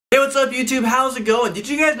What's up YouTube, how's it going? Did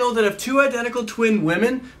you guys know that if two identical twin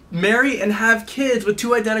women marry and have kids with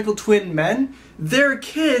two identical twin men, their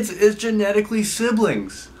kids is genetically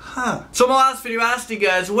siblings? Huh. So my last video asked you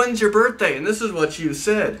guys, when's your birthday? And this is what you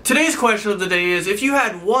said. Today's question of the day is, if you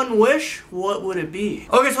had one wish, what would it be?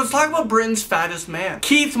 Okay, so let's talk about Britain's fattest man.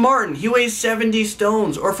 Keith Martin, he weighs 70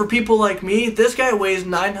 stones. Or for people like me, this guy weighs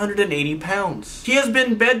 980 pounds. He has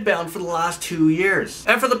been bedbound for the last 2 years.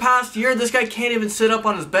 And for the past year, this guy can't even sit up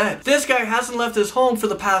on his bed. This guy hasn't left his home for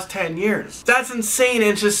the past 10 years. That's insane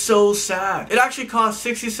and it's just so sad. It actually costs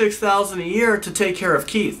 $66,000 a year to take care of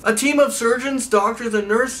Keith. A team of surgeons, doctors, and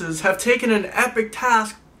nurses have taken an epic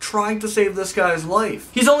task trying to save this guy's life.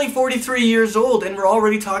 He's only 43 years old and we're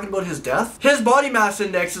already talking about his death? His body mass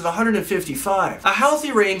index is 155. A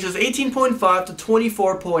healthy range is 18.5 to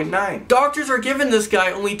 24.9. Doctors are giving this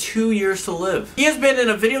guy only 2 years to live. He has been in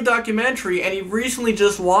a video documentary and he recently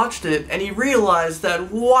just watched it and he realized that,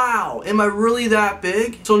 wow, am I really that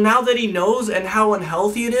big? So now that he knows and how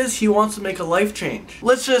unhealthy it is, he wants to make a life change.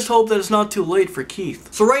 Let's just hope that it's not too late for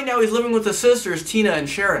Keith. So right now he's living with his sisters, Tina and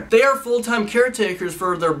Sharon. They are full-time caretakers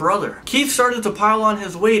for their brother. Keith started to pile on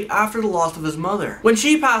his weight after the loss of his mother. When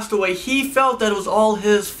she passed away, he felt that it was all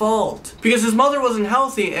his fault because his mother wasn't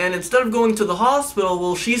healthy, and instead of going to the hospital,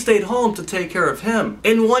 well, she stayed home to take care of him.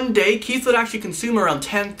 In one day, Keith would actually consume around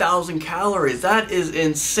 10,000 calories. That is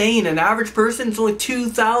insane. An average person, it's only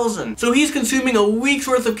 2,000. So he's consuming a week's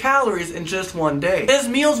worth of calories in just one day. His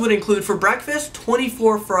meals would include, for breakfast,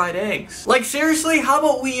 24 fried eggs. Like, seriously, how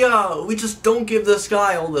about we just don't give this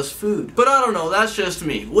guy all this food? But I don't know, that's just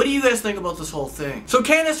me. What do you guys think about this whole thing? So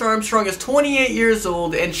Candace Armstrong is 28 years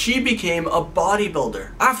old and she became a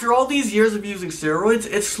bodybuilder. After all these years of using steroids,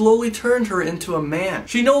 it slowly turned her into a man.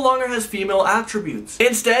 She no longer has female attributes.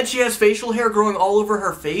 Instead, she has facial hair growing all over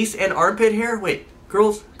her face and armpit hair. Wait.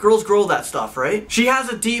 Girls grow that stuff, right? She has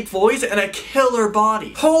a deep voice and a killer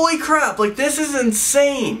body. Holy crap, like this is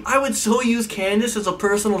insane. I would so use Candace as a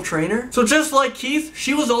personal trainer. So just like Keith,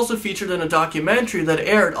 she was also featured in a documentary that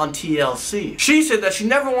aired on TLC. She said that she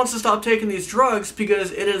never wants to stop taking these drugs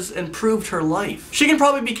because it has improved her life. She can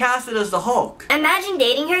probably be casted as the Hulk. Imagine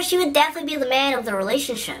dating her, she would definitely be the man of the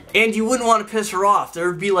relationship. And you wouldn't want to piss her off. There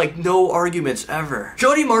would be like no arguments ever.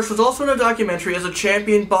 Jody Marsh was also in a documentary as a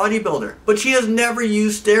champion bodybuilder, but she has never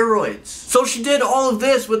used steroids. So she did all of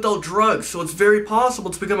this without drugs, so it's very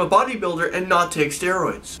possible to become a bodybuilder and not take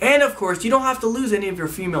steroids. And of course, you don't have to lose any of your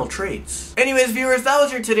female traits. Anyways, viewers, that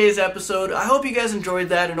was your today's episode. I hope you guys enjoyed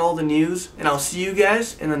that and all the news, and I'll see you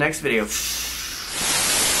guys in the next video.